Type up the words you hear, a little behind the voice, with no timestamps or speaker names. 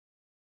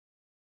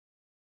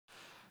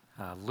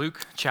Luke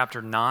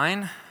chapter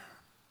 9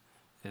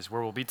 is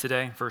where we'll be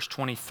today, verse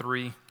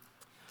 23.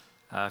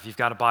 If you've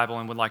got a Bible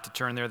and would like to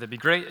turn there, that'd be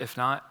great. If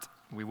not,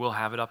 we will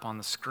have it up on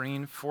the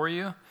screen for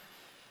you.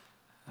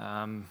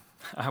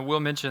 I will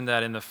mention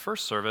that in the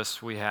first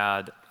service, we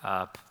had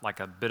like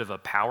a bit of a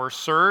power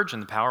surge,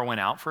 and the power went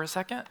out for a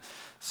second.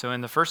 So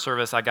in the first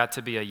service, I got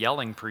to be a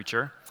yelling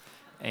preacher,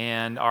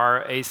 and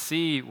our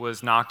AC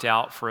was knocked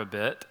out for a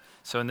bit.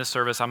 So in this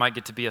service, I might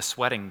get to be a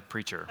sweating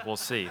preacher. We'll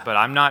see. But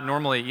I'm not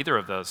normally either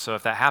of those. So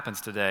if that happens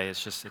today,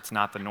 it's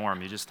not the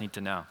norm. You just need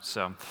to know.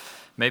 So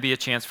maybe a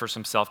chance for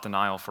some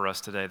self-denial for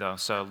us today, though.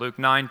 So Luke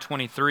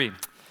 9:23.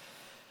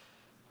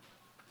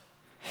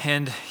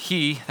 And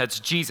he,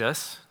 that's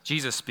Jesus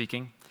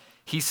speaking,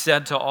 he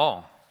said to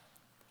all,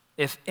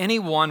 "If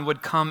anyone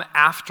would come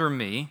after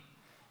me,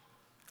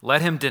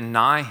 let him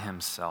deny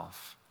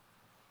himself,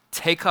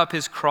 take up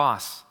his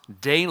cross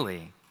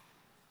daily,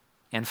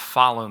 and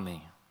follow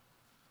me."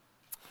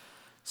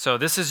 So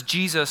this is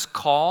Jesus'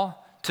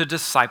 call to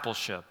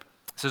discipleship.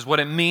 This is what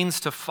it means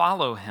to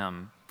follow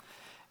him.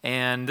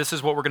 And this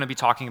is what we're going to be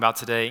talking about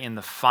today in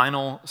the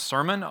final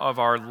sermon of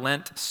our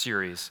Lent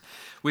series.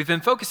 We've been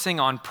focusing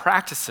on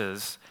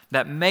practices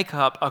that make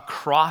up a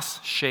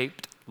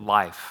cross-shaped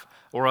life,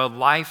 or a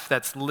life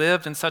that's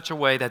lived in such a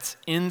way that's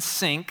in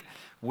sync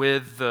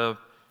with the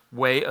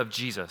way of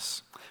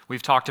Jesus.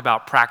 We've talked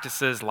about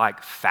practices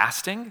like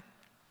fasting,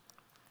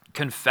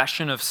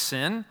 confession of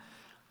sin,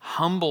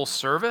 humble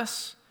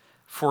service,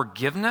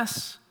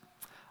 forgiveness.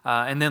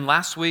 And then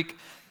last week,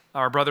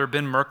 our brother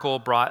Ben Merkel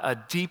brought a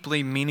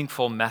deeply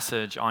meaningful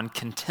message on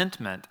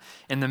contentment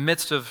in the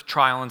midst of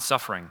trial and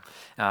suffering.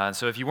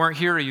 So if you weren't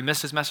here or you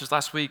missed his message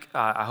last week,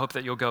 I hope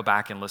that you'll go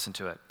back and listen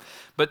to it.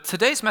 But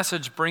today's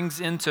message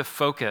brings into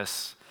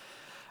focus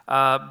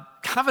kind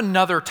of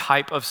another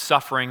type of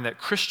suffering that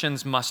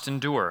Christians must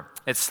endure.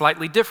 It's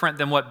slightly different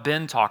than what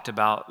Ben talked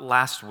about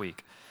last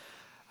week.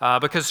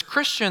 Because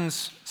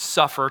Christians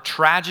suffer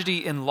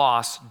tragedy and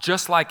loss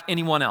just like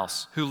anyone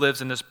else who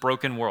lives in this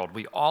broken world.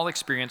 We all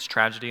experience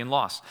tragedy and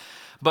loss.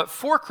 But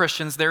for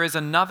Christians, there is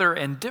another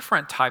and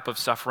different type of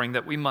suffering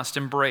that we must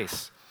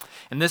embrace.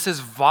 And this is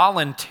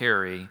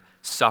voluntary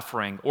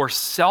suffering or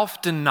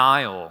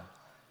self-denial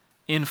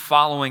in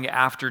following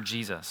after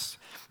Jesus.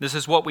 This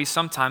is what we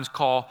sometimes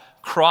call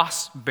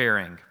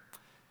cross-bearing.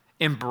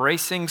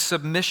 Embracing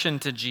submission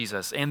to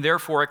Jesus and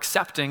therefore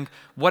accepting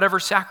whatever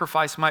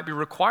sacrifice might be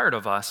required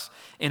of us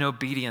in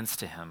obedience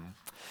to him.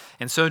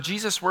 And so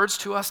Jesus' words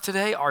to us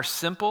today are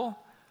simple,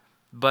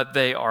 but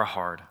they are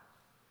hard.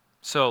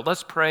 So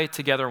let's pray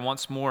together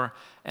once more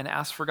and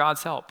ask for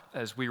God's help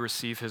as we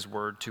receive his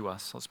word to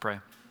us. Let's pray.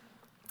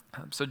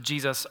 So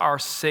Jesus, our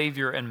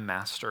Savior and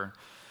Master,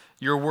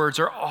 your words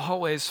are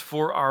always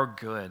for our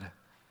good.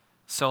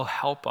 So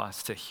help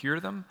us to hear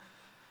them,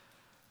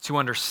 to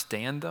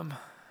understand them,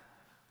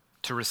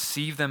 to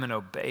receive them and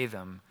obey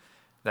them,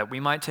 that we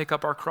might take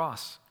up our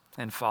cross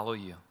and follow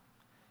you.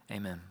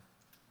 Amen.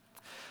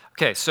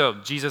 Okay, so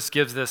Jesus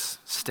gives this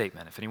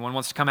statement. If anyone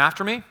wants to come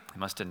after me, he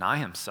must deny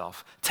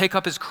himself, take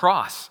up his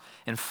cross,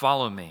 and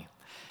follow me.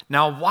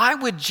 Now, why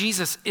would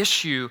Jesus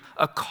issue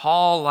a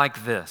call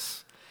like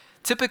this?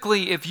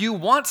 Typically, if you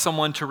want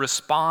someone to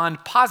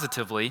respond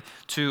positively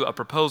to a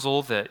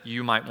proposal that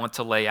you might want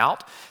to lay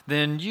out,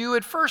 then you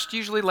at first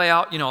usually lay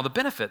out, the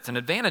benefits and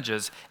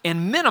advantages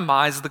and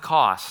minimize the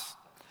costs.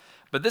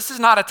 But this is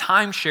not a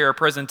timeshare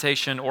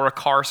presentation or a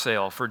car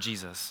sale for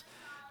Jesus.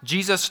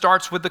 Jesus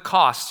starts with the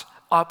costs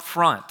up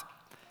front,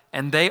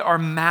 and they are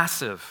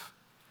massive.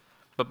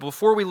 But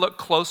before we look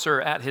closer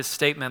at his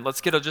statement,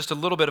 let's get just a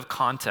little bit of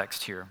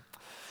context here.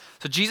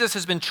 So Jesus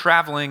has been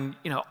traveling,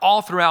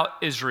 all throughout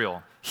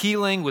Israel,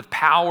 healing with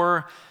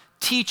power,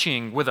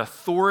 teaching with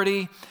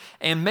authority,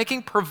 and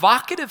making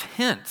provocative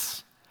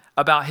hints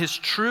about his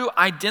true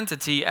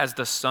identity as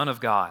the Son of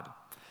God.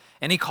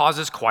 And he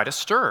causes quite a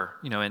stir,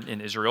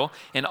 in Israel,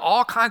 and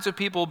all kinds of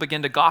people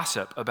begin to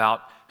gossip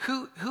about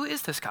who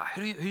is this guy?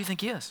 Who do you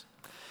think he is?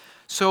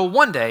 So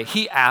one day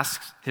he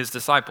asks his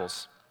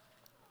disciples.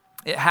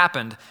 It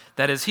happened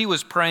that as he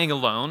was praying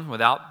alone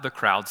without the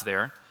crowds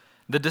there,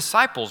 the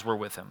disciples were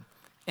with him,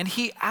 and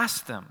he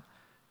asked them,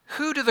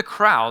 "Who do the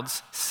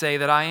crowds say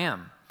that I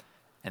am?"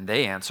 And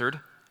they answered,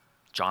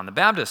 "John the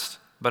Baptist,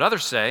 but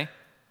others say,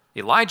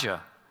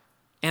 Elijah,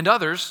 and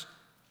others,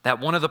 that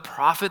one of the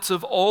prophets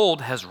of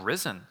old has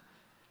risen."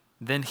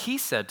 Then he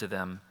said to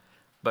them,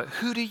 "But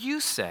who do you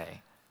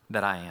say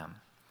that I am?"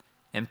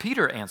 And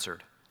Peter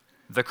answered,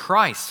 "The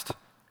Christ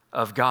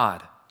of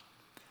God."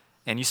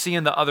 And you see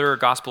in the other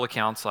gospel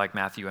accounts like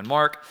Matthew and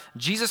Mark,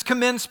 Jesus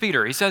commends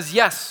Peter. He says,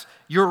 "Yes,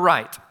 you're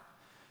right.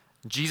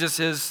 Jesus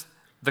is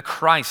the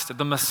Christ,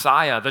 the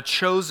Messiah, the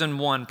chosen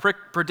one,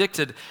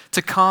 predicted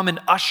to come and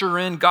usher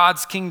in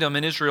God's kingdom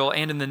in Israel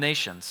and in the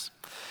nations."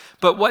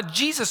 But what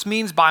Jesus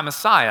means by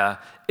Messiah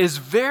is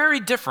very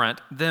different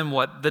than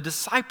what the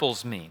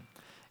disciples mean.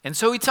 And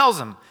so he tells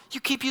them, "You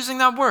keep using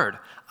that word.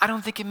 I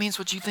don't think it means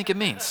what you think it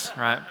means,"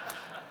 right?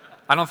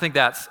 I don't think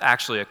that's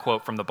actually a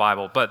quote from the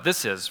Bible, but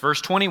this is verse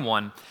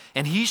 21.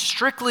 And he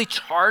strictly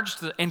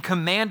charged and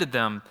commanded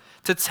them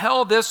to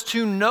tell this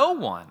to no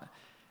one,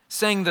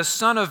 saying the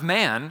Son of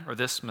Man, or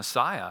this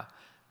Messiah,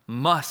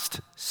 must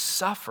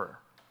suffer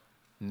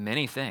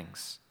many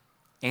things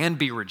and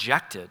be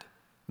rejected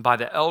by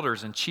the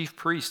elders and chief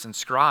priests and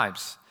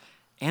scribes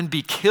and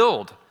be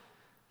killed,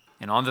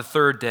 and on the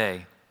third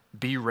day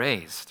be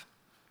raised.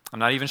 I'm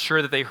not even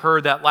sure that they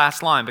heard that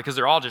last line because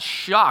they're all just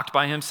shocked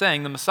by him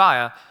saying the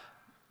Messiah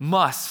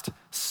must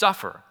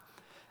suffer.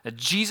 That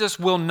Jesus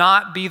will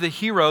not be the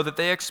hero that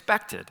they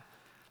expected.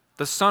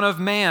 The Son of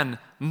Man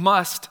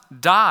must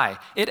die.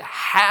 It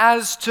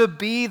has to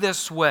be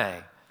this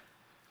way.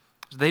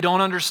 They don't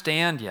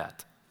understand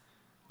yet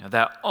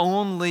that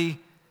only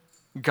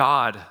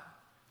God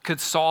could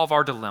solve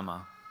our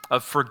dilemma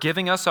of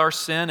forgiving us our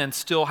sin and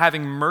still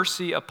having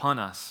mercy upon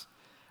us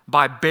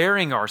by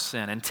bearing our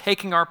sin and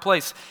taking our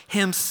place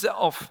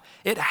himself.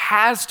 It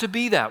has to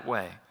be that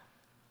way,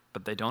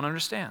 but they don't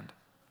understand.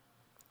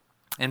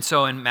 And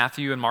so in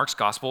Matthew and Mark's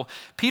gospel,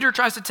 Peter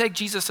tries to take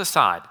Jesus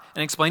aside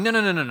and explain,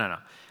 no.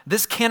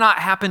 This cannot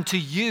happen to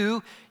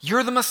you.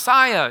 You're the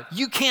Messiah.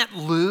 You can't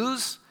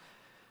lose.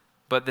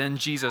 But then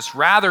Jesus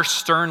rather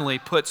sternly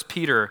puts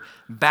Peter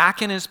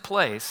back in his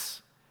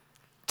place,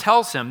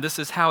 tells him this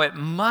is how it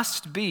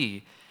must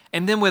be,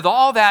 and then with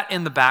all that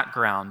in the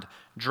background,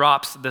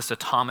 drops this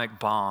atomic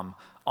bomb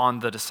on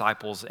the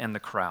disciples and the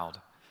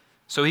crowd.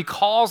 So he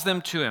calls them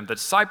to him, the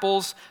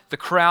disciples, the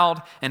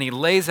crowd, and he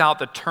lays out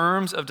the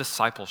terms of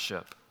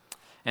discipleship.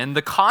 And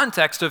the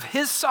context of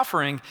his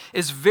suffering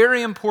is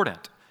very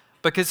important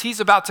because he's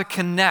about to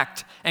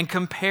connect and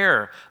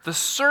compare the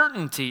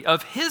certainty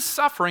of his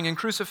suffering and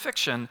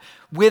crucifixion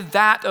with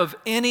that of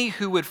any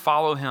who would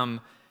follow him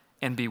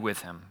and be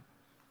with him.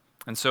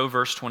 And so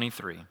verse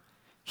 23,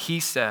 he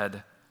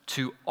said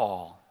to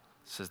all,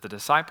 says the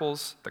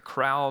disciples, the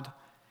crowd,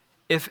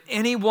 if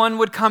anyone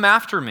would come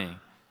after me,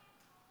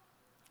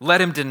 let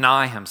him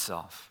deny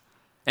himself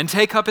and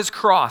take up his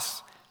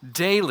cross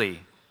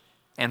daily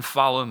and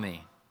follow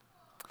me.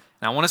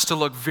 Now I want us to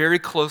look very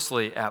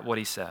closely at what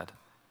he said.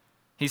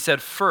 He said,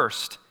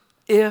 first,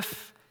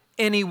 if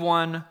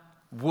anyone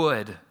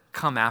would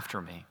come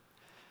after me.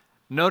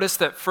 Notice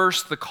that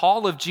first, the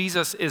call of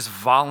Jesus is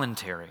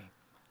voluntary.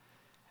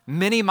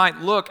 Many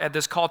might look at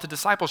this call to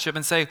discipleship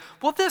and say,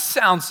 well, this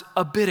sounds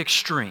a bit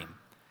extreme.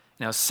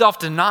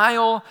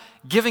 Self-denial,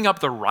 giving up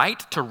the right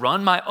to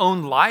run my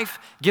own life,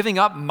 giving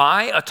up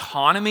my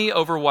autonomy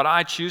over what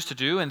I choose to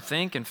do and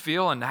think and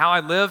feel and how I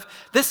live.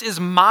 This is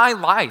my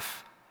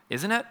life,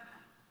 isn't it?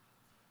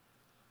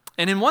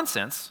 And in one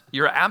sense,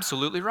 you're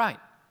absolutely right.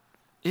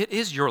 It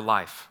is your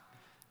life.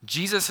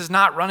 Jesus is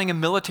not running a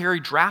military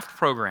draft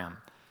program.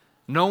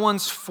 No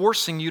one's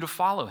forcing you to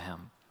follow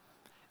him.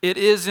 It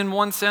is, in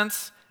one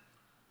sense,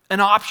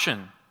 an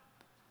option.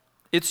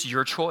 It's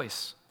your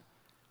choice.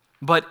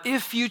 But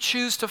if you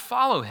choose to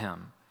follow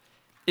him,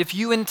 if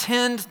you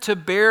intend to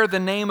bear the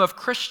name of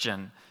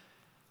Christian,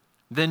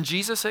 then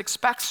Jesus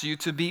expects you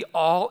to be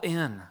all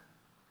in.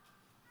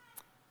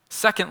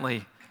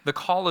 Secondly, the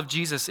call of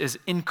Jesus is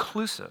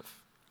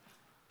inclusive.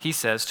 He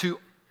says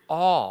to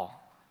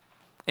all.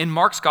 In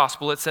Mark's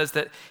gospel, it says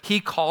that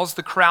he calls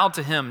the crowd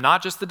to him,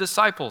 not just the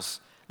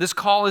disciples. This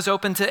call is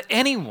open to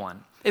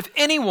anyone. If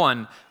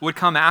anyone would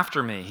come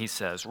after me, he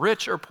says,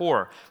 rich or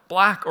poor,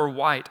 black or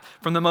white,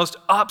 from the most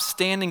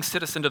upstanding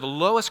citizen to the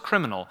lowest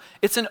criminal,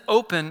 it's an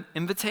open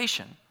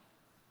invitation.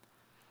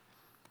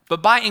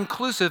 But by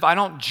inclusive, I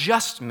don't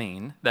just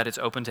mean that it's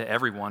open to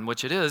everyone,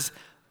 which it is,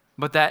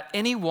 but that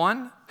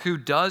anyone who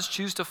does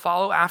choose to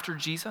follow after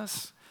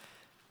Jesus,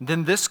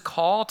 then this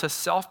call to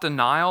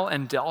self-denial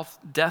and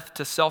death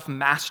to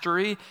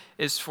self-mastery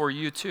is for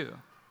you too.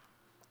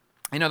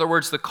 In other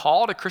words, the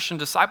call to Christian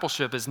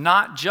discipleship is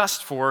not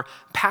just for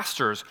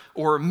pastors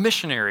or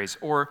missionaries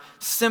or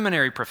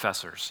seminary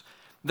professors.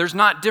 There's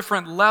not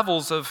different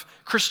levels of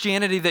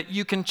Christianity that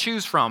you can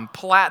choose from,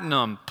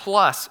 platinum,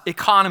 plus,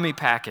 economy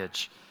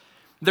package.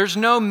 There's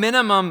no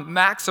minimum,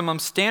 maximum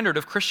standard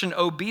of Christian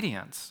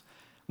obedience.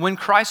 When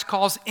Christ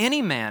calls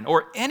any man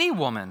or any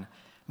woman,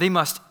 they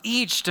must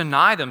each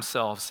deny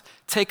themselves,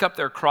 take up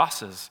their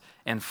crosses,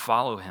 and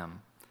follow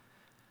him.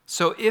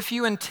 So if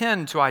you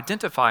intend to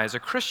identify as a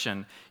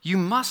Christian, you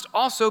must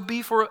also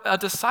be for a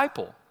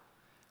disciple,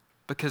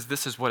 because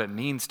this is what it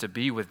means to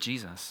be with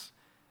Jesus.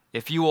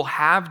 If you will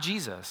have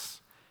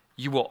Jesus,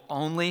 you will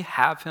only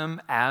have him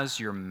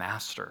as your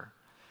master.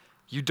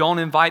 You don't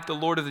invite the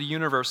Lord of the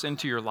universe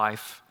into your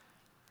life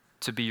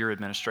to be your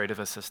administrative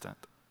assistant.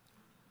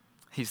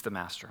 He's the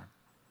master.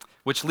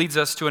 Which leads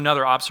us to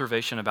another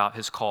observation about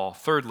his call.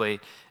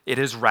 Thirdly, it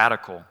is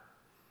radical.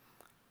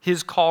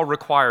 His call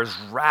requires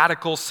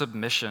radical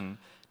submission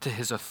to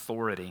his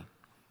authority.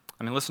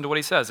 I mean, listen to what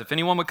he says. If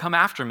anyone would come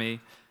after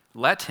me,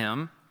 let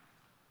him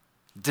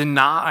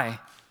deny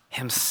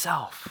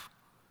himself.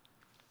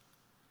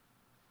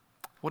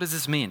 What does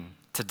this mean,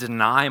 to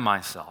deny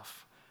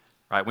myself?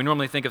 Right? We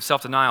normally think of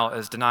self-denial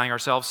as denying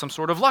ourselves some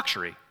sort of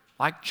luxury,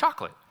 like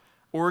chocolate,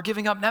 or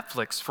giving up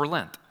Netflix for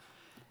Lent.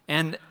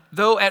 And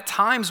though at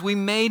times we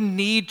may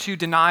need to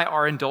deny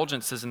our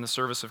indulgences in the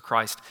service of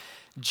Christ,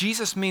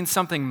 Jesus means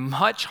something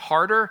much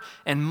harder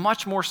and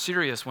much more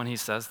serious when he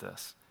says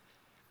this.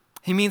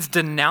 He means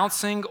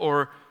denouncing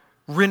or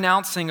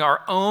renouncing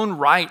our own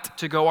right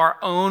to go our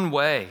own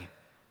way,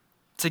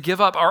 to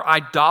give up our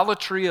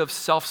idolatry of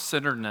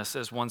self-centeredness,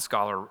 as one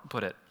scholar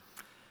put it.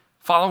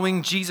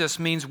 Following Jesus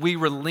means we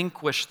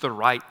relinquish the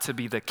right to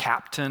be the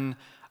captain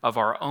of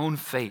our own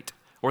fate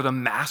or the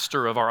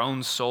master of our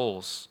own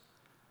souls.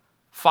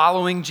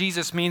 Following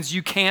Jesus means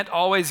you can't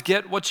always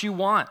get what you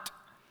want,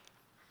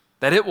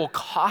 that it will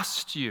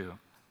cost you.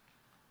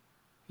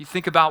 You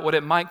think about what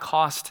it might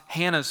cost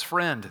Hannah's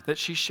friend that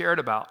she shared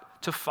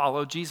about to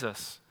follow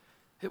Jesus.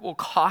 It will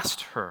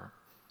cost her.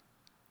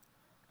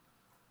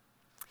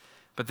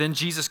 But then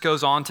Jesus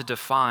goes on to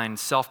define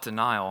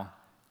self-denial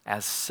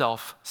as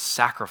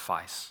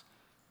self-sacrifice.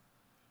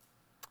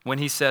 When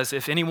he says,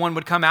 if anyone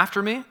would come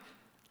after me,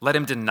 let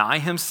him deny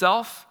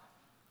himself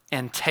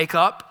and take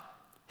up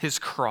his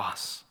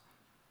cross.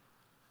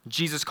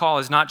 Jesus' call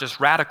is not just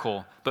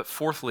radical, but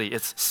fourthly,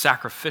 it's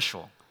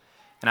sacrificial.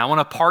 And I want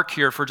to park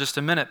here for just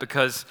a minute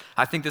because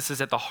I think this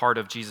is at the heart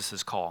of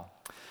Jesus'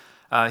 call.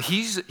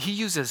 He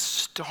uses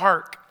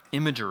stark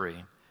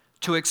imagery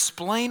to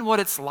explain what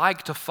it's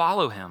like to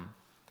follow him.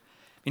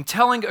 In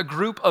telling a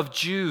group of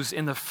Jews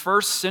in the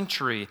first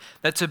century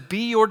that to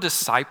be your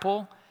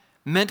disciple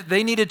meant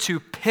they needed to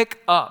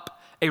pick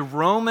up a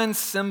Roman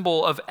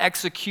symbol of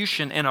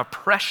execution and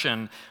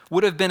oppression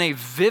would have been a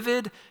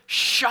vivid,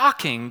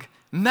 shocking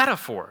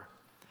metaphor.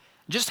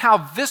 Just how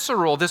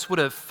visceral this would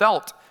have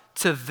felt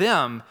to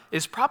them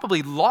is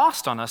probably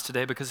lost on us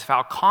today because of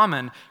how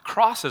common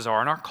crosses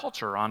are in our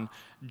culture, on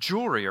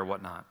jewelry or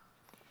whatnot.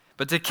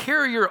 But to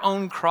carry your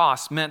own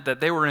cross meant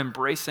that they were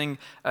embracing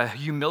a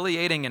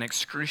humiliating and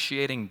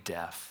excruciating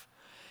death.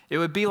 It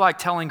would be like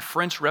telling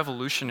French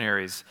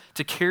revolutionaries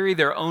to carry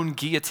their own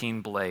guillotine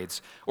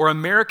blades or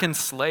American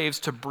slaves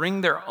to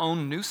bring their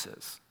own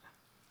nooses.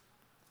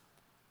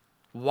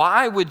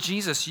 Why would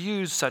Jesus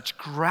use such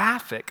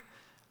graphic,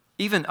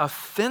 even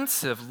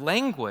offensive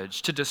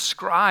language to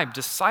describe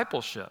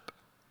discipleship?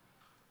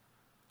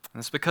 And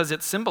it's because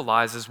it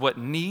symbolizes what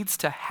needs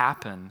to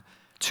happen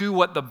to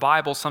what the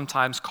Bible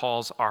sometimes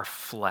calls our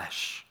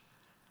flesh,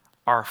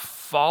 our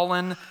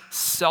fallen,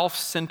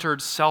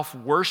 self-centered,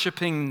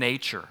 self-worshiping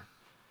nature.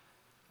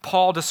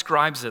 Paul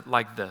describes it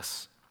like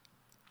this: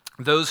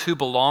 those who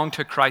belong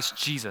to Christ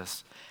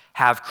Jesus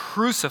have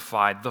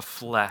crucified the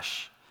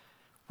flesh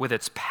with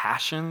its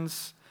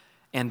passions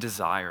and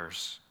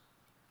desires.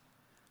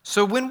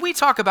 So when we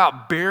talk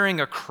about bearing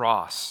a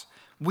cross,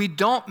 we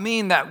don't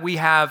mean that we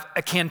have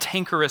a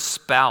cantankerous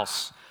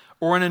spouse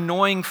or an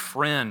annoying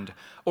friend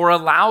or a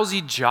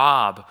lousy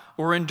job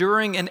or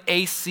enduring an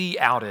AC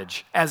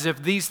outage, as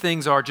if these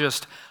things are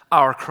just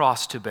our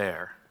cross to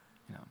bear.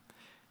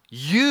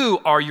 You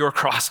are your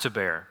cross to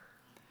bear.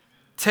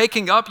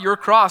 Taking up your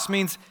cross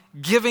means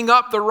giving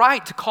up the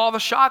right to call the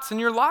shots in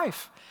your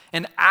life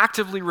and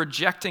actively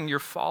rejecting your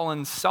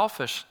fallen,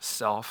 selfish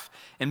self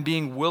and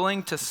being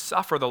willing to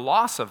suffer the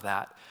loss of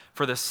that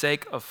for the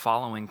sake of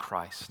following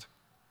Christ.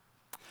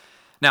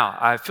 Now,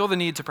 I feel the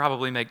need to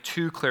probably make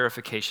two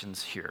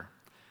clarifications here.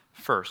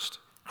 First,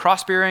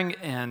 cross-bearing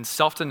and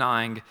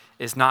self-denying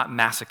is not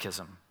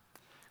masochism.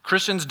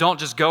 Christians don't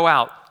just go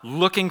out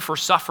looking for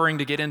suffering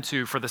to get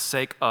into for the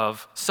sake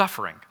of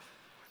suffering.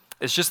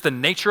 It's just the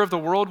nature of the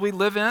world we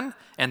live in,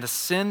 and the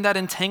sin that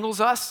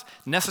entangles us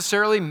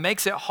necessarily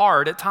makes it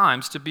hard at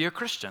times to be a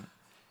Christian.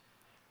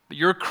 But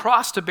your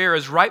cross to bear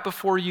is right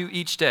before you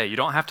each day. You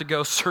don't have to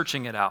go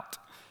searching it out.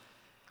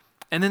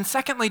 And then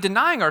secondly,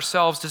 denying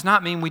ourselves does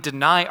not mean we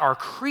deny our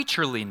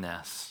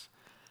creatureliness,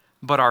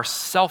 but our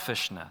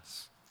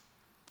selfishness.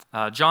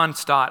 John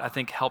Stott, I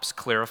think, helps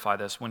clarify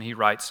this when he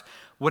writes,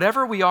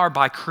 whatever we are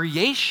by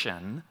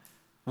creation,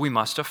 we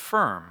must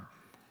affirm.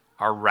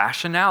 Our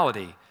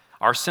rationality,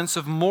 our sense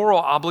of moral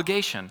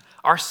obligation,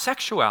 our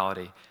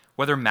sexuality,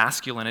 whether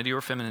masculinity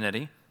or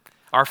femininity,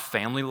 our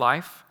family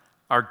life,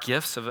 our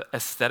gifts of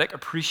aesthetic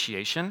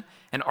appreciation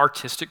and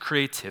artistic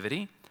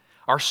creativity,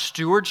 our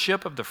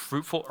stewardship of the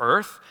fruitful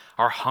earth,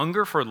 our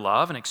hunger for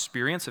love and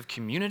experience of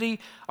community,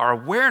 our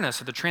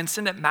awareness of the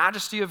transcendent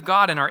majesty of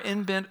God, and our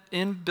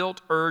inbuilt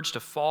urge to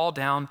fall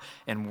down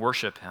and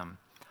worship him.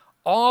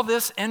 All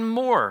this and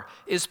more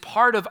is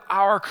part of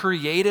our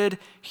created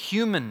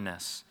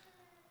humanness.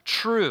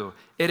 True,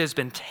 it has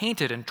been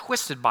tainted and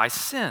twisted by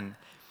sin,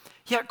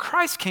 yet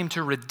Christ came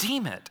to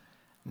redeem it,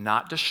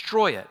 not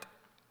destroy it.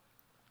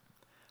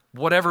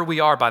 Whatever we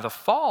are by the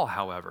fall,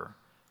 however,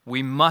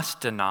 we must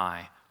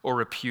deny or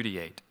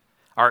repudiate.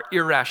 Our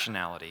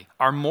irrationality,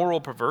 our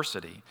moral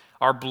perversity,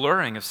 our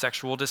blurring of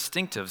sexual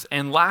distinctives,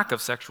 and lack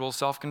of sexual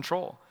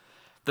self-control.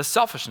 The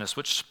selfishness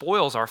which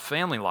spoils our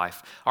family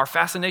life, our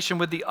fascination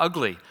with the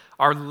ugly,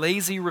 our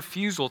lazy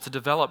refusal to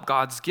develop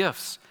God's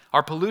gifts,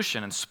 our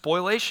pollution and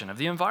spoliation of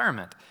the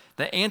environment,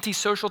 the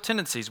antisocial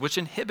tendencies which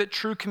inhibit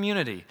true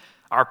community,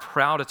 our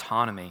proud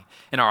autonomy,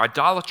 and our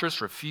idolatrous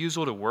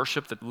refusal to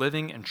worship the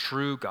living and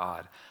true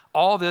God.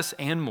 All this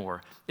and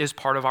more is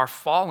part of our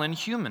fallen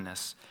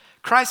humanness.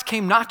 Christ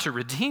came not to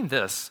redeem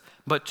this,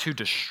 but to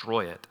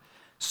destroy it.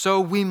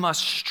 So we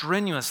must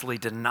strenuously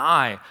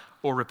deny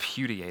or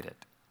repudiate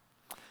it.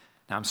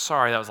 Now, I'm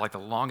sorry that was like the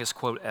longest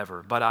quote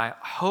ever, but I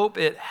hope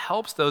it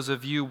helps those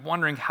of you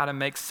wondering how to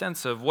make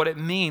sense of what it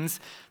means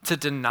to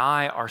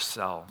deny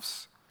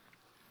ourselves.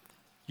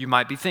 You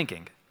might be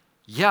thinking,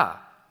 yeah,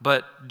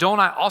 but don't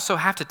I also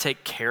have to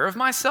take care of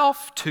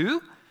myself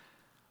too?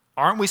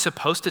 Aren't we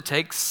supposed to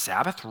take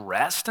Sabbath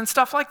rest and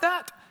stuff like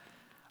that?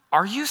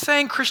 Are you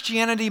saying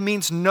Christianity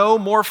means no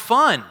more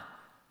fun?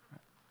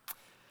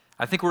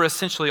 I think we're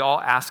essentially all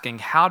asking,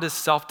 how does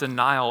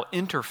self-denial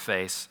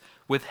interface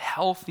with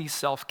healthy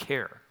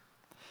self-care?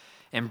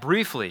 And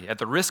briefly, at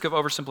the risk of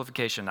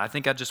oversimplification, I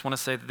think I just want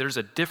to say that there's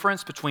a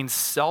difference between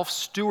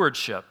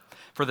self-stewardship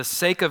for the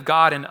sake of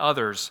God and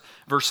others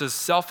versus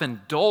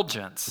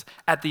self-indulgence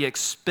at the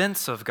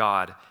expense of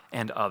God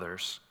and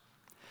others.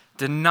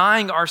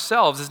 Denying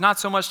ourselves is not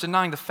so much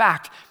denying the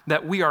fact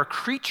that we are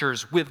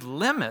creatures with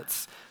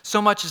limits,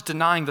 so much as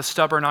denying the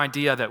stubborn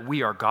idea that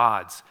we are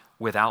gods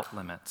without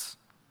limits.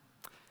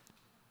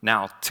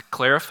 Now, to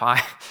clarify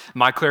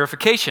my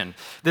clarification,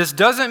 this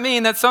doesn't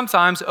mean that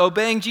sometimes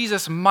obeying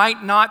Jesus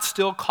might not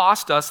still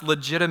cost us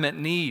legitimate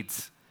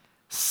needs,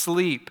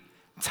 sleep,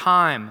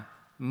 time,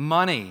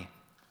 money,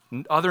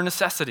 other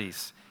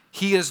necessities.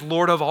 He is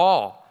Lord of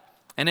all.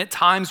 And at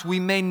times we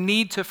may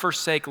need to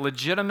forsake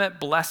legitimate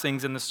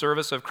blessings in the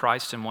service of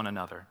Christ and one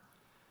another.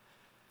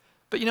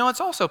 But it's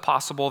also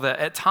possible that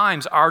at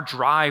times our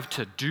drive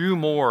to do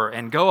more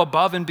and go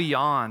above and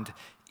beyond,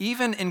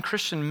 even in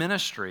Christian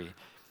ministry,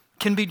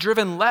 can be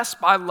driven less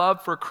by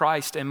love for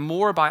Christ and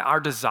more by our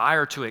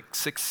desire to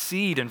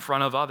succeed in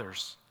front of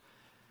others.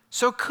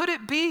 So could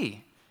it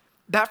be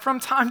that from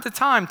time to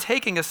time,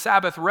 taking a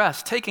Sabbath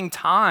rest, taking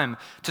time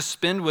to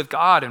spend with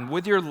God and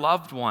with your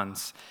loved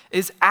ones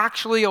is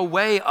actually a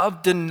way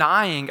of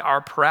denying our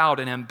proud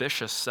and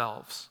ambitious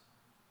selves?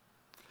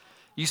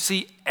 You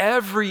see,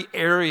 every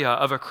area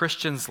of a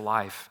Christian's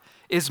life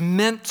is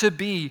meant to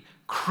be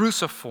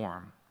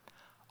cruciform.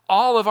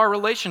 All of our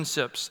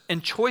relationships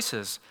and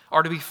choices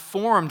are to be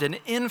formed and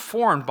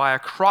informed by a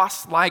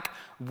cross-like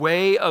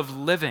way of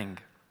living.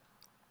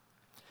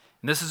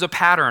 And this is a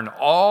pattern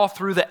all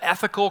through the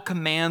ethical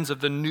commands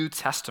of the New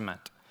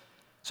Testament.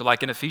 So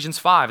like in Ephesians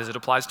 5, as it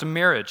applies to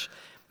marriage,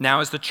 now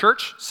as the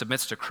church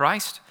submits to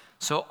Christ,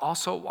 so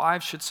also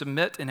wives should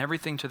submit in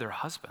everything to their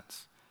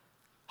husbands.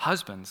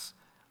 Husbands,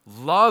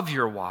 love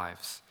your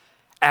wives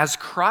as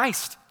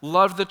Christ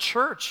loved the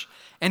church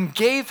and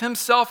gave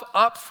himself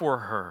up for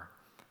her.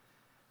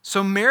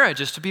 So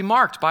marriage is to be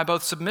marked by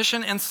both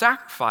submission and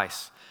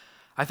sacrifice.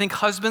 I think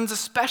husbands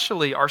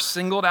especially are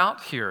singled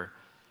out here.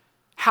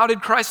 How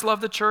did Christ love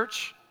the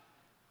church?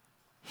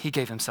 He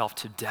gave himself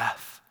to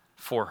death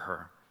for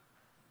her.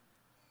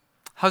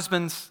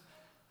 Husbands,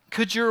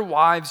 could your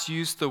wives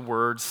use the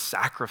word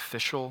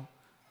sacrificial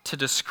to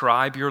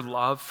describe your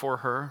love for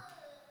her?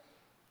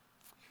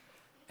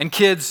 And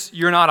kids,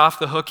 you're not off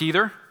the hook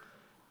either.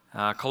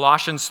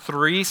 Colossians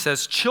 3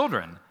 says,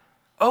 "Children,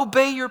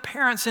 obey your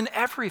parents in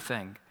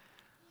everything,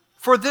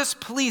 for this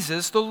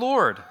pleases the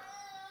Lord."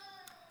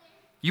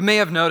 You may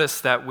have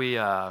noticed that we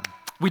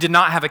did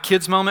not have a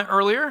kids moment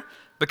earlier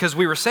because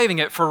we were saving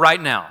it for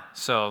right now.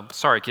 So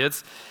sorry,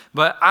 kids.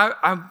 But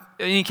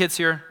any kids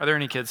here? Are there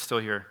any kids still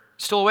here?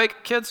 Still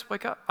awake, kids?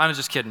 Wake up. I'm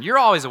just kidding. You're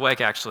always awake,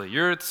 actually.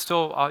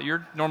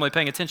 You're normally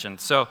paying attention.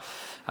 So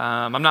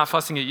I'm not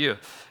fussing at you.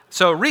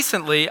 So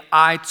recently,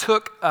 I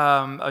took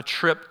a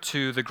trip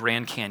to the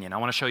Grand Canyon. I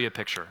want to show you a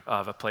picture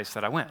of a place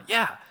that I went.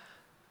 Yeah,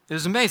 it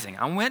was amazing.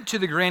 I went to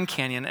the Grand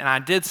Canyon and I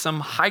did some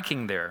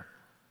hiking there.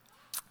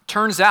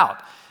 Turns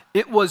out,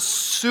 it was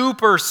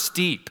super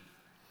steep.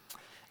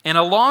 And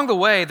along the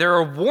way, there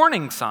are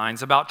warning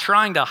signs about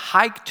trying to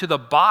hike to the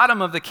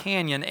bottom of the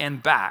canyon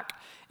and back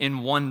in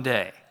one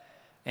day.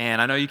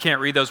 And I know you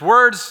can't read those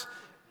words.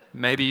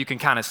 Maybe you can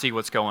kind of see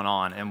what's going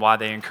on and why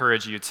they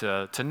encourage you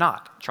to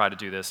not try to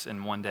do this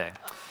in one day.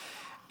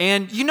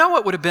 And you know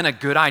what would have been a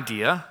good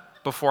idea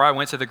before I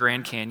went to the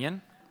Grand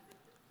Canyon?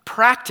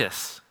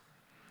 Practice,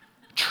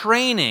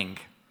 training.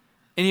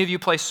 Any of you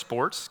play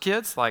sports,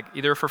 kids? Like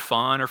either for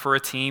fun or for a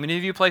team? Any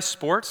of you play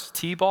sports?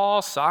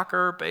 T-ball,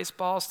 soccer,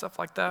 baseball, stuff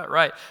like that,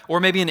 right? Or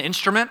maybe an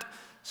instrument.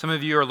 Some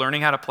of you are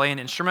learning how to play an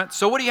instrument.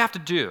 So what do you have to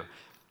do?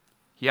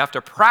 You have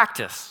to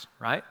practice,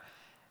 right?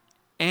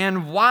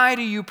 And why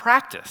do you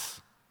practice?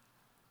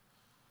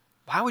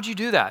 Why would you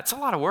do that? It's a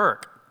lot of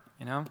work,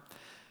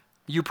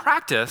 You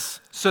practice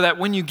so that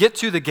when you get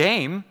to the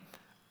game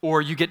or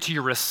you get to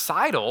your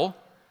recital,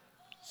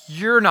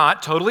 you're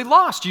not totally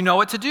lost. You know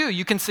what to do.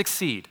 You can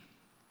succeed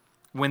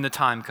when the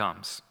time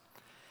comes.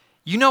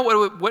 You know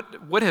what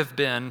would have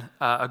been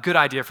a good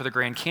idea for the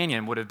Grand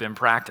Canyon would have been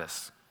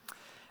practice.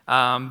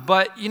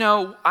 But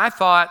I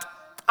thought,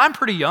 I'm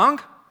pretty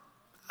young.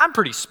 I'm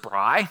pretty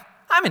spry.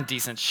 I'm in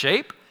decent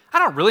shape. I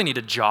don't really need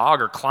to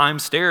jog or climb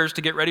stairs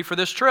to get ready for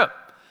this trip.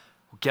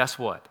 Well, guess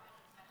what?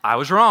 I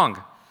was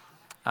wrong.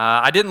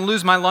 I didn't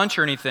lose my lunch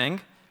or anything,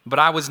 but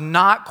I was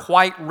not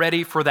quite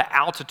ready for the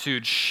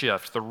altitude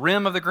shift. The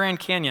rim of the Grand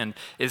Canyon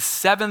is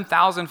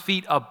 7,000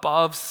 feet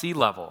above sea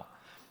level.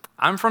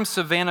 I'm from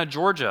Savannah,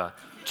 Georgia,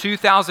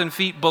 2,000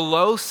 feet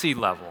below sea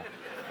level.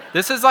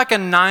 This is like a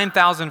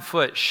 9,000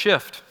 foot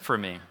shift for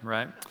me,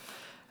 right?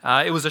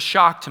 It was a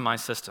shock to my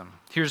system.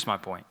 Here's my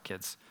point,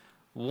 kids.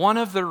 One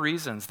of the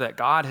reasons that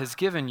God has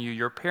given you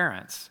your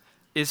parents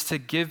is to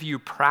give you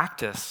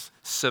practice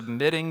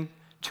submitting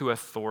to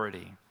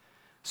authority,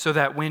 so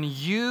that when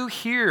you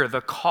hear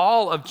the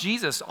call of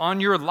Jesus on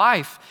your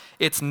life,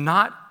 it's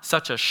not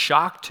such a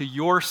shock to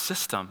your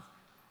system.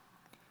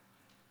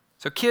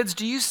 So kids,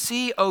 do you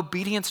see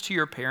obedience to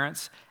your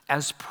parents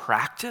as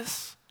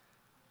practice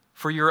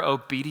for your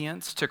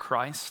obedience to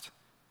Christ?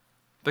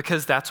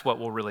 Because that's what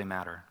will really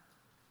matter.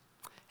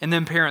 And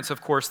then parents,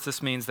 of course,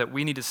 this means that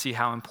we need to see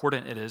how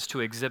important it is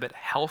to exhibit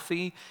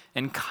healthy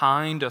and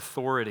kind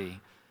authority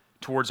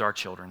towards our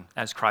children,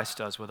 as Christ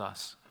does with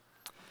us.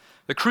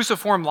 The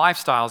cruciform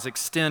lifestyles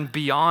extend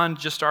beyond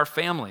just our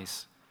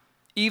families,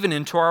 even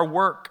into our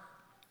work.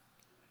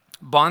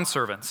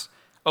 Bondservants,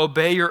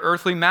 obey your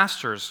earthly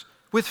masters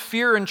with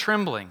fear and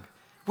trembling,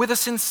 with a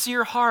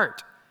sincere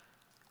heart,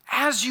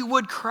 as you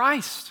would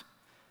Christ.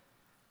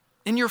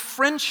 In your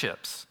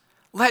friendships,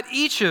 let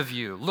each of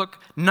you look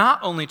not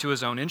only to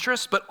his own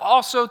interests, but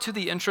also to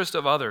the interest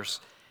of others.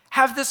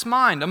 Have this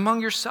mind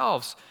among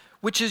yourselves,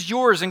 which is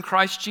yours in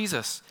Christ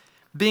Jesus.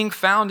 Being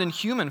found in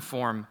human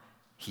form,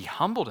 he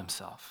humbled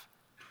himself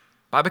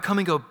by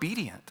becoming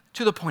obedient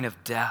to the point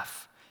of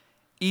death,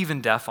 even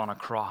death on a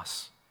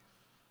cross.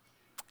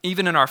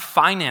 Even in our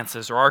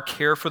finances or our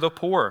care for the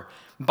poor,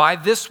 by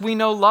this we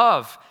know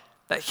love,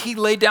 that he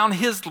laid down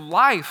his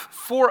life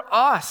for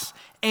us,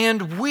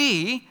 and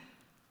we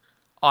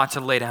ought to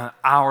lay down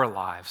our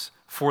lives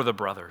for the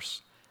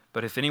brothers.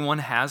 But if anyone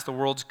has the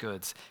world's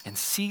goods and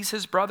sees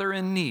his brother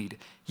in need,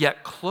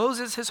 yet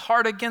closes his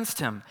heart against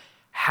him,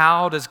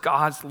 how does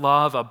God's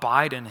love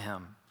abide in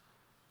him?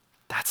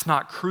 That's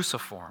not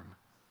cruciform.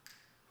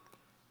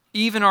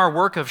 Even our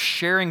work of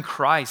sharing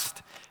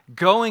Christ,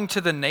 going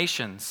to the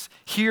nations,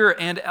 here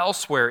and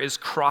elsewhere, is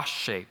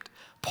cross-shaped.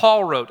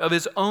 Paul wrote of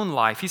his own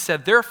life, he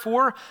said,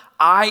 "Therefore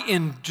I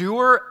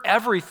endure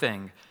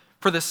everything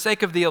for the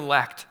sake of the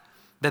elect,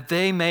 that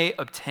they may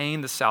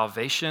obtain the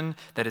salvation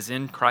that is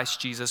in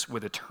Christ Jesus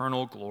with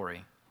eternal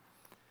glory."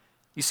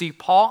 You see,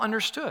 Paul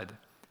understood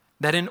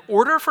that in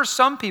order for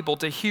some people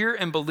to hear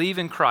and believe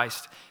in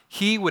Christ,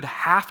 he would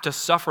have to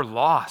suffer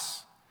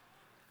loss.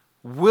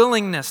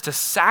 Willingness to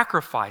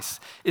sacrifice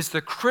is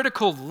the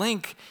critical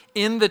link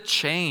in the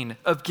chain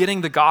of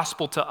getting the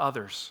gospel to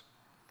others.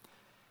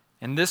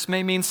 And this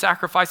may mean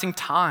sacrificing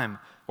time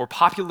or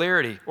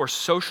popularity or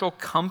social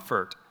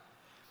comfort.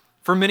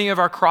 For many of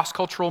our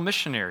cross-cultural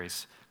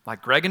missionaries,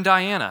 like Greg and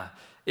Diana,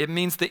 it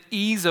means the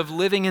ease of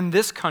living in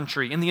this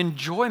country and the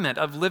enjoyment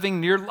of living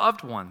near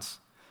loved ones.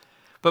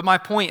 But my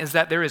point is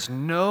that there is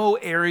no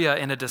area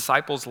in a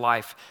disciple's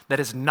life that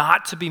is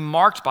not to be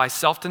marked by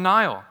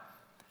self-denial.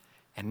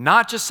 And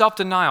not just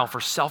self-denial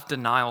for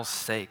self-denial's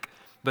sake,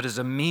 but as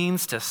a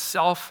means to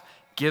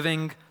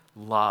self-giving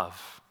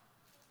love.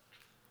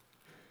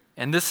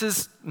 And this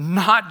is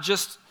not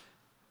just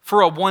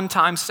for a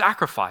one-time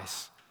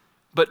sacrifice,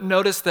 but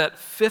notice that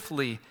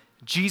fifthly,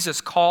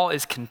 Jesus' call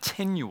is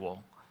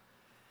continual.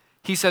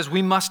 He says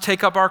we must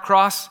take up our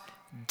cross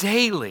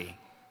daily.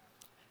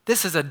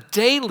 This is a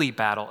daily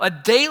battle, a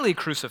daily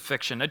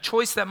crucifixion, a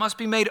choice that must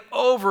be made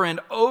over and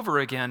over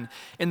again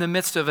in the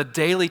midst of a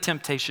daily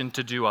temptation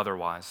to do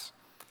otherwise.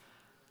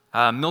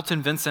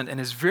 Milton Vincent, in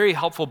his very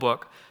helpful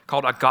book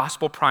called A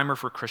Gospel Primer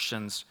for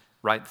Christians,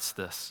 writes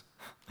this: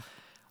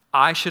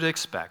 "I should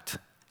expect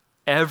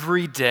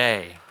every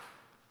day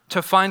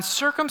to find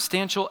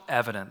circumstantial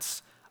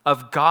evidence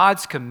of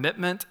God's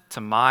commitment to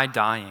my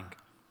dying.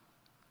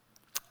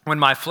 When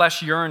my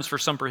flesh yearns for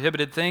some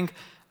prohibited thing,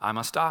 I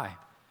must die.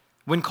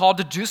 When called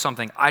to do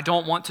something I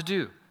don't want to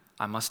do,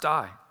 I must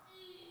die.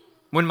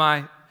 When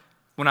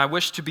I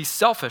wish to be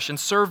selfish and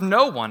serve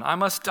no one, I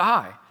must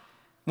die.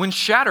 When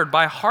shattered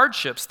by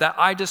hardships that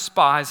I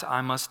despise,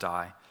 I must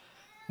die.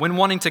 When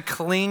wanting to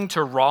cling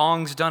to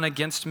wrongs done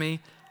against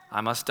me,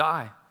 I must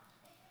die.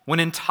 When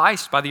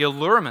enticed by the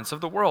allurements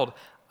of the world,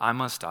 I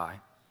must die.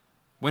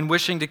 When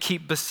wishing to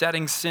keep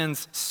besetting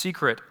sins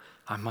secret,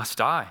 I must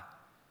die.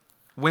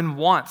 When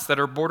wants that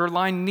are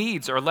borderline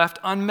needs are left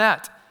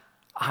unmet,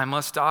 I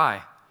must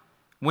die.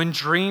 When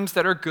dreams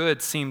that are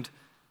good seem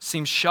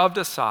shoved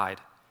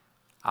aside,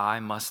 I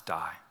must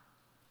die."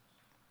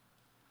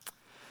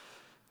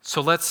 So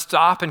let's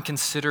stop and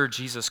consider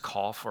Jesus'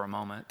 call for a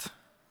moment.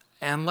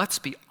 And let's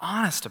be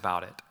honest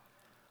about it.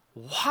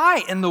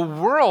 Why in the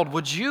world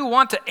would you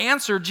want to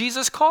answer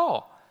Jesus'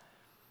 call?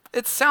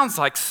 It sounds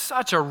like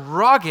such a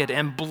rugged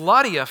and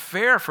bloody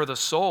affair for the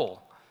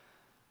soul.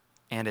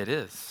 And it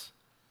is.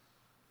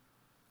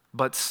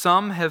 But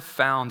some have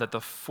found that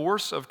the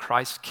force of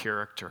Christ's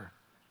character,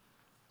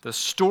 the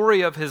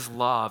story of his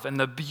love, and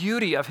the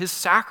beauty of his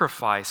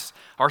sacrifice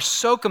are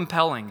so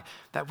compelling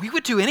that we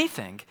would do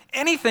anything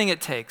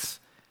it takes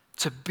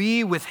to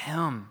be with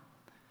him.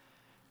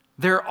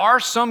 there are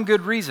some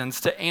good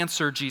reasons to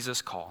answer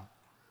Jesus' call.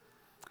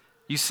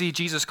 You see,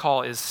 Jesus'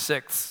 call is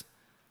sixth,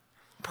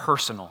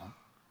 personal.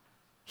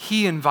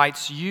 He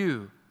invites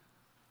you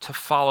to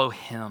follow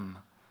him.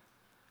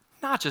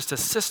 Not just a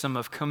system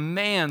of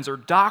commands or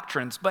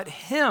doctrines, but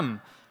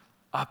him,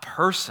 a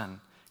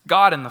person,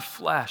 God in the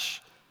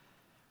flesh.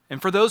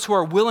 And for those who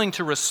are willing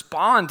to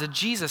respond to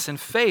Jesus in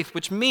faith,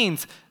 which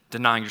means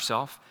denying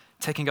yourself,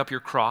 taking up your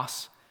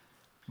cross,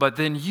 but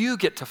then you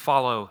get to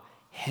follow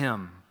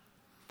him.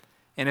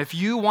 And if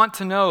you want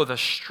to know the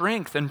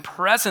strength and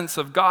presence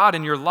of God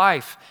in your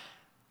life,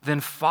 then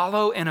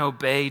follow and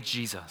obey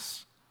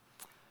Jesus.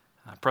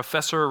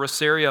 Professor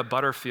Rosaria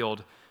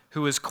Butterfield,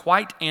 who is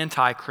quite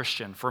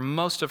anti-Christian for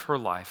most of her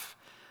life,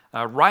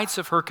 writes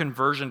of her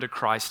conversion to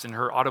Christ in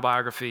her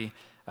autobiography,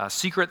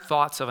 Secret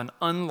Thoughts of an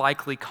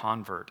Unlikely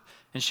Convert.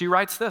 And she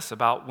writes this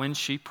about when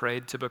she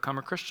prayed to become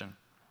a Christian.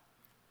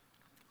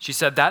 She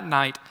said, "That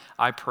night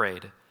I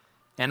prayed,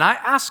 and I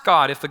asked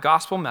God if the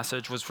gospel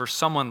message was for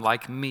someone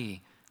like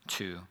me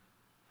too.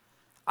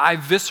 I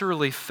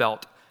viscerally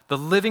felt the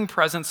living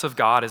presence of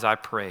God as I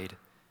prayed.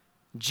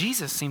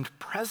 Jesus seemed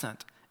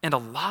present and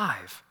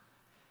alive.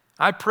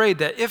 I prayed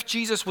that if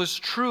Jesus was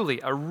truly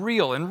a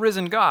real and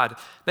risen God,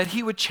 that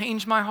he would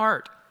change my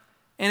heart.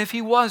 And if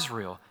he was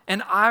real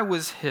and I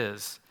was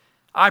his,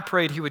 I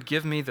prayed he would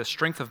give me the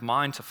strength of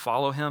mind to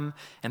follow him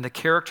and the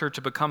character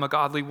to become a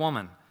godly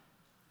woman.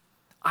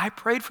 I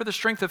prayed for the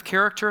strength of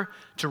character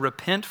to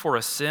repent for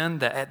a sin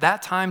that at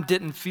that time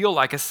didn't feel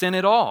like a sin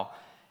at all.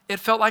 It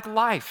felt like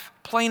life,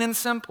 plain and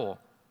simple.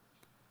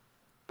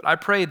 But I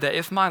prayed that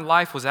if my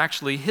life was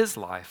actually his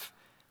life,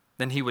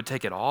 then he would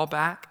take it all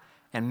back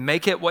and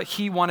make it what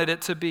he wanted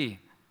it to be.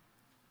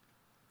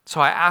 So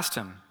I asked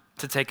him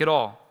to take it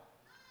all.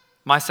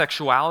 My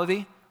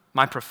sexuality,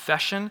 my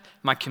profession,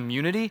 my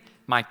community,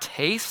 my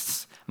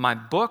tastes, my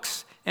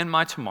books, and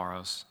my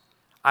tomorrows.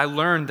 I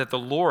learned that the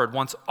Lord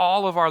wants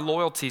all of our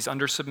loyalties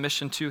under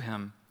submission to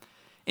him.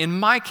 In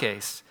my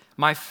case,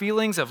 my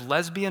feelings of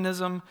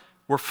lesbianism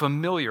were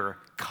familiar,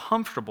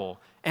 comfortable,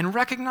 and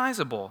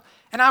recognizable,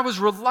 and I was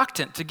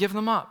reluctant to give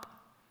them up.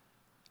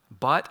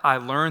 But I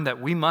learned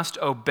that we must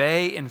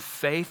obey in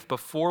faith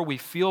before we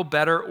feel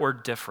better or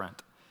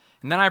different.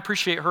 And then I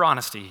appreciate her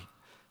honesty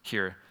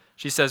here.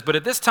 She says, but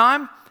at this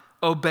time,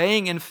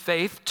 obeying in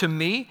faith to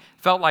me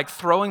felt like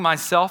throwing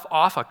myself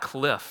off a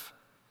cliff.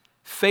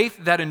 Faith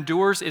that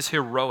endures is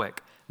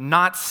heroic,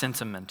 not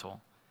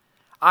sentimental.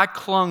 I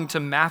clung to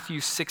Matthew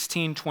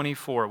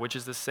 16:24, which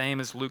is the same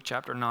as Luke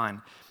chapter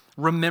 9,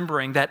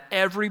 remembering that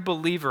every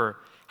believer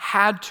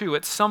had to,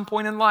 at some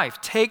point in life,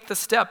 take the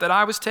step that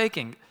I was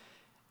taking,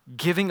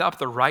 giving up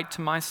the right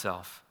to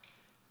myself,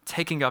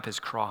 taking up his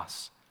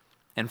cross,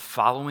 and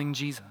following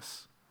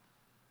Jesus.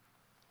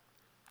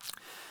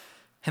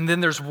 And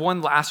then there's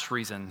one last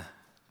reason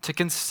to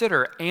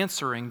consider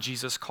answering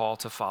Jesus' call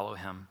to follow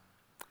him.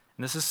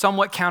 And this is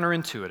somewhat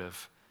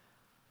counterintuitive,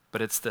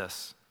 but it's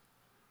this.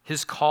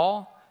 His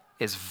call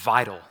is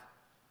vital.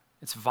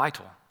 It's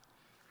vital.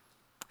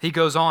 He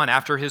goes on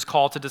after his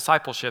call to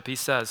discipleship. He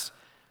says,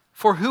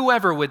 for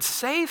whoever would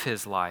save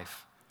his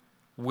life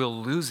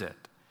will lose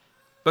it.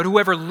 But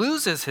whoever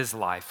loses his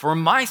life for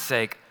my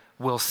sake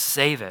will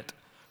save it.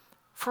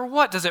 For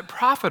what does it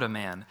profit a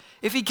man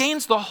if he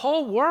gains the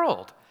whole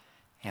world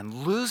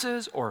and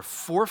loses or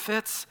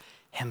forfeits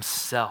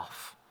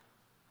himself?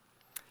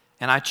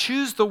 And I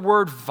choose the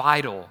word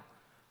vital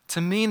to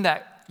mean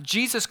that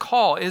Jesus'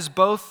 call is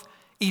both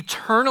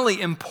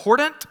eternally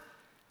important.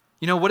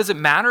 You know, what does it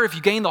matter if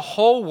you gain the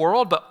whole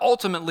world but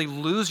ultimately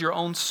lose your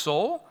own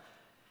soul?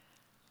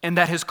 And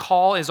that his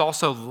call is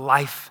also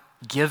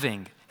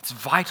life-giving. It's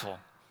vital.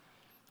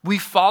 We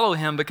follow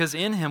him because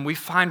in him we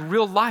find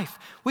real life.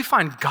 We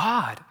find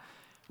God.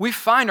 We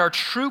find our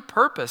true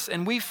purpose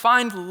and we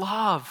find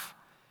love.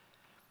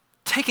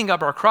 Taking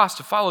up our cross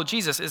to follow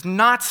Jesus is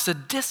not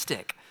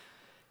sadistic.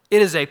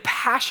 It is a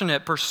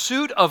passionate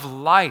pursuit of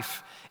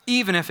life,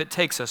 even if it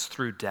takes us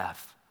through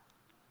death.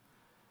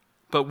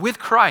 But with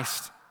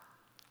Christ,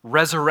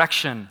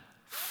 resurrection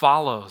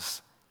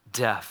follows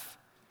death.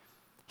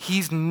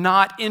 He's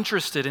not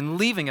interested in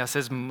leaving us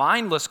as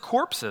mindless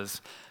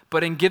corpses,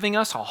 but in giving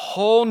us a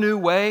whole new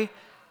way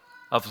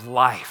of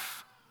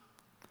life.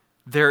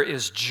 There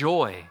is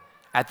joy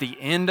at the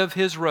end of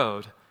his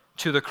road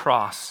to the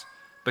cross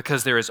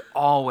because there is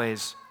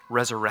always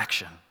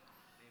resurrection.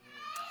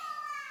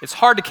 It's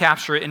hard to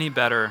capture it any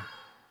better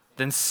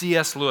than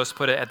C.S. Lewis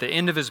put it at the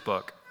end of his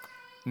book,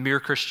 Mere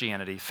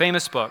Christianity,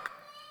 famous book.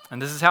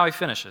 And this is how he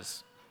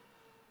finishes.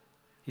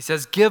 He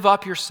says, give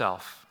up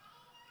yourself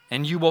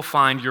and you will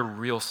find your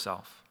real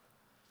self.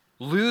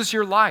 Lose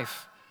your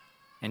life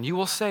and you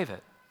will save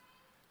it.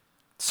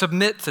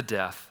 Submit to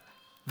death,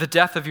 the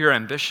death of your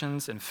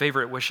ambitions and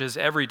favorite wishes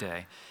every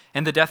day,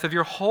 and the death of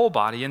your whole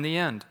body in the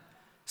end.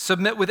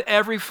 Submit with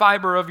every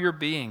fiber of your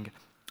being,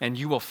 and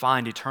you will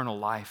find eternal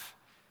life.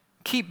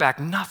 Keep back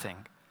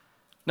nothing.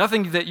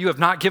 Nothing that you have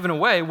not given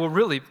away will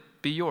really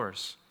be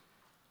yours.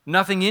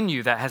 Nothing in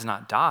you that has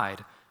not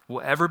died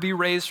will ever be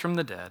raised from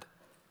the dead.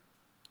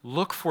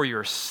 Look for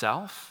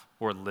yourself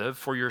or live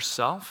for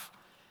yourself,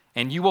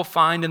 and you will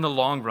find in the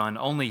long run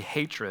only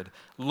hatred,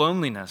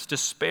 loneliness,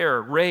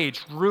 despair,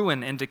 rage,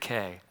 ruin, and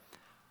decay.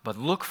 But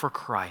look for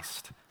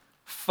Christ,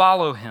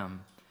 follow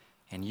him,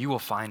 and you will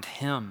find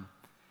him,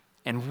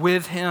 and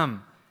with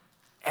him,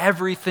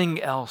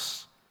 everything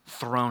else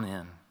thrown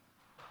in.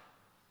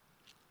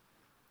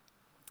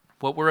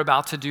 What we're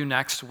about to do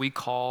next, we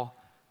call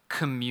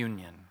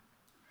communion.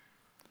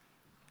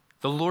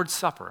 The Lord's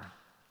Supper.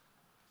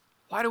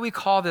 Why do we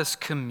call this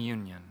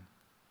communion?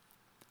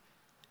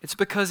 It's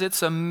because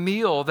it's a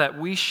meal that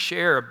we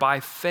share by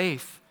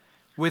faith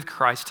with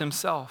Christ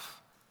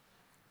himself.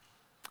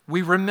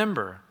 We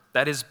remember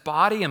that his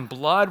body and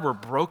blood were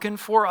broken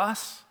for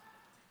us,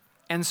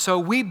 and so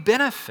we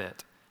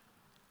benefit.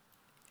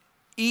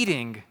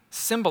 Eating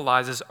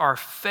symbolizes our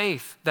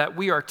faith that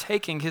we are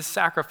taking his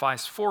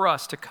sacrifice for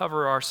us to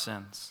cover our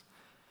sins.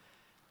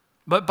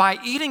 But by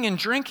eating and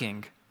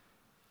drinking,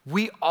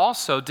 we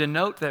also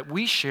denote that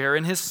we share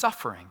in his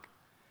suffering,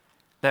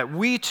 that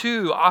we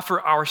too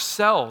offer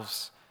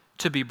ourselves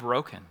to be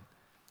broken,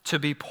 to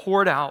be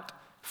poured out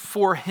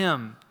for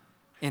him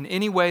in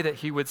any way that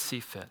he would see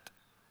fit.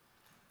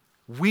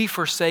 We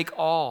forsake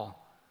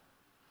all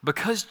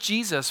because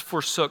Jesus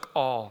forsook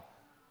all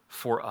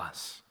for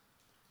us.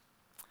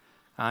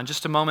 In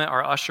just a moment,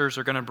 our ushers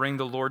are going to bring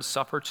the Lord's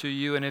Supper to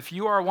you, and if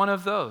you are one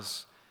of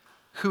those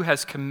who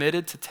has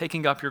committed to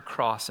taking up your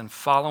cross and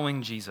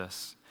following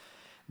Jesus,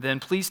 then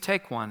please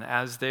take one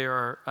as they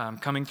are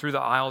coming through the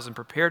aisles, and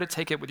prepare to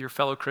take it with your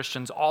fellow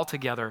Christians all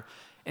together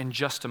in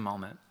just a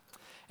moment.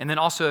 And then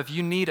also, if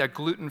you need a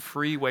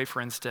gluten-free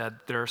wafer instead,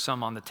 there are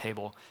some on the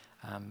table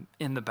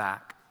in the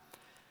back.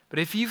 But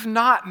if you've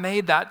not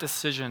made that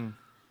decision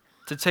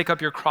to take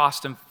up your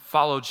cross and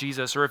follow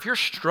Jesus, or if you're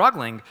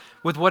struggling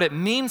with what it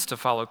means to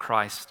follow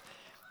Christ,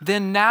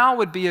 then now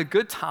would be a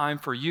good time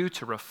for you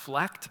to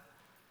reflect,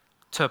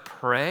 to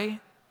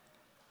pray.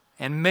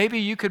 And maybe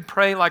you could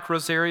pray like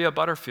Rosaria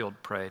Butterfield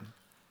prayed,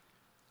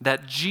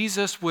 that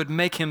Jesus would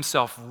make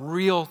himself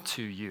real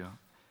to you,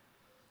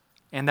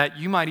 and that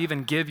you might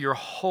even give your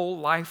whole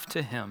life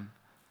to him,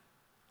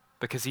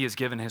 because he has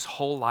given his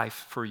whole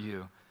life for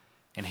you,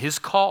 and his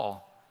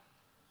call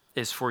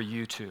is for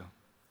you too.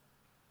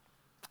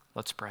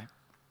 Let's pray.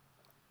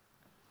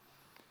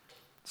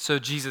 So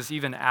Jesus,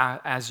 even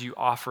as you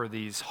offer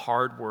these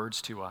hard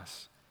words to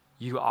us,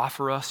 you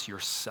offer us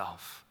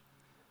yourself.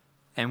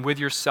 And with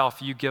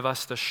yourself, you give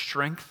us the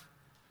strength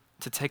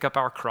to take up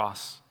our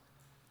cross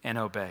and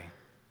obey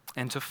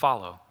and to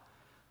follow.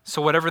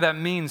 So whatever that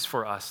means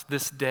for us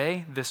this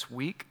day, this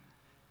week,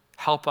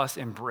 help us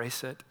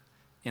embrace it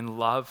in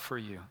love for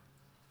you.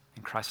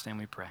 In Christ's name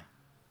we pray.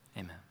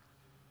 Amen.